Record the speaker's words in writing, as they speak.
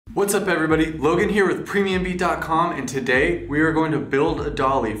What's up everybody? Logan here with PremiumBeat.com, and today we are going to build a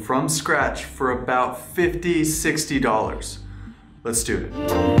dolly from scratch for about $50, $60. Let's do it.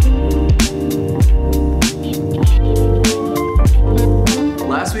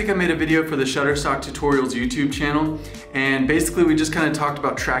 Last week I made a video for the Shutterstock Tutorials YouTube channel, and basically we just kind of talked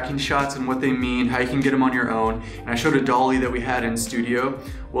about tracking shots and what they mean, how you can get them on your own, and I showed a dolly that we had in studio.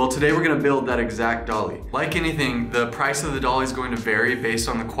 Well, today we're going to build that exact dolly. Like anything, the price of the dolly is going to vary based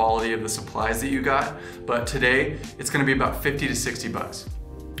on the quality of the supplies that you got, but today it's going to be about 50 to 60 bucks.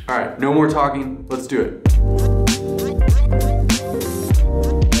 All right, no more talking, let's do it.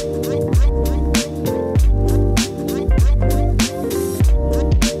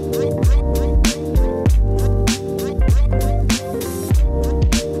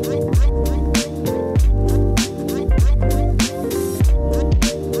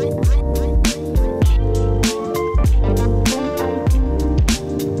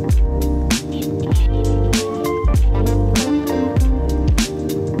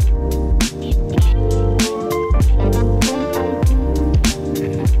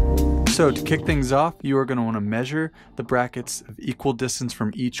 So to kick things off, you are going to want to measure the brackets of equal distance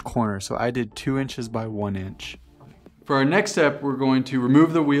from each corner. So I did 2 inches by 1 inch. For our next step, we're going to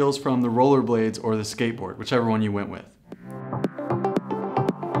remove the wheels from the rollerblades or the skateboard, whichever one you went with.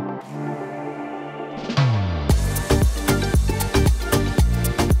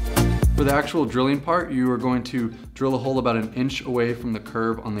 For the actual drilling part, you are going to drill a hole about 1 inch away from the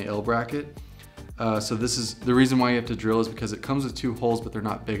curve on the L bracket. So this is the reason why you have to drill, is because it comes with 2 holes, but they're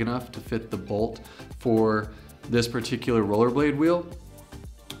not big enough to fit the bolt for this particular rollerblade wheel.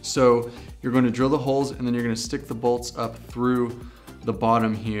 So you're going to drill the holes, and then you're going to stick the bolts up through the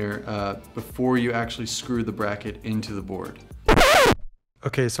bottom here before you actually screw the bracket into the board.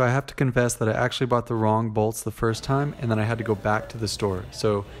 Okay, so I have to confess that I actually bought the wrong bolts the first time, and then I had to go back to the store.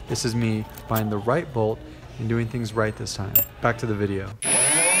 So this is me buying the right bolt and doing things right this time. Back to the video.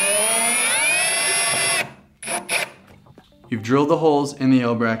 You've drilled the holes in the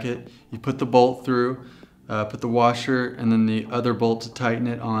L bracket, you put the bolt through, put the washer and then the other bolt to tighten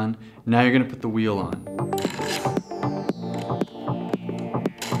it on. Now you're going to put the wheel on.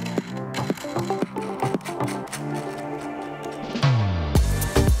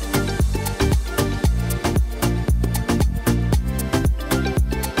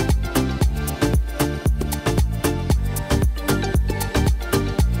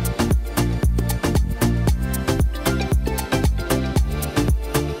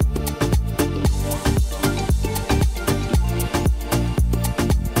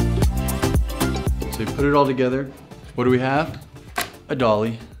 Put it all together. What do we have? A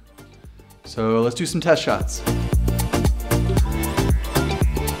dolly. So let's do some test shots.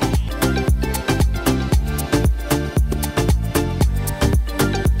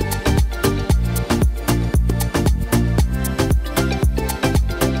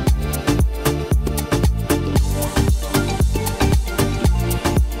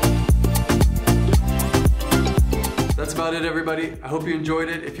 That's about it, everybody. I hope you enjoyed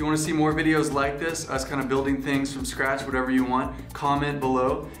it. If you want to see more videos like this, us kind of building things from scratch, whatever you want, comment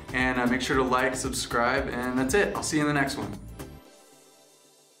below, and make sure to like, subscribe, and that's it. I'll see you in the next one.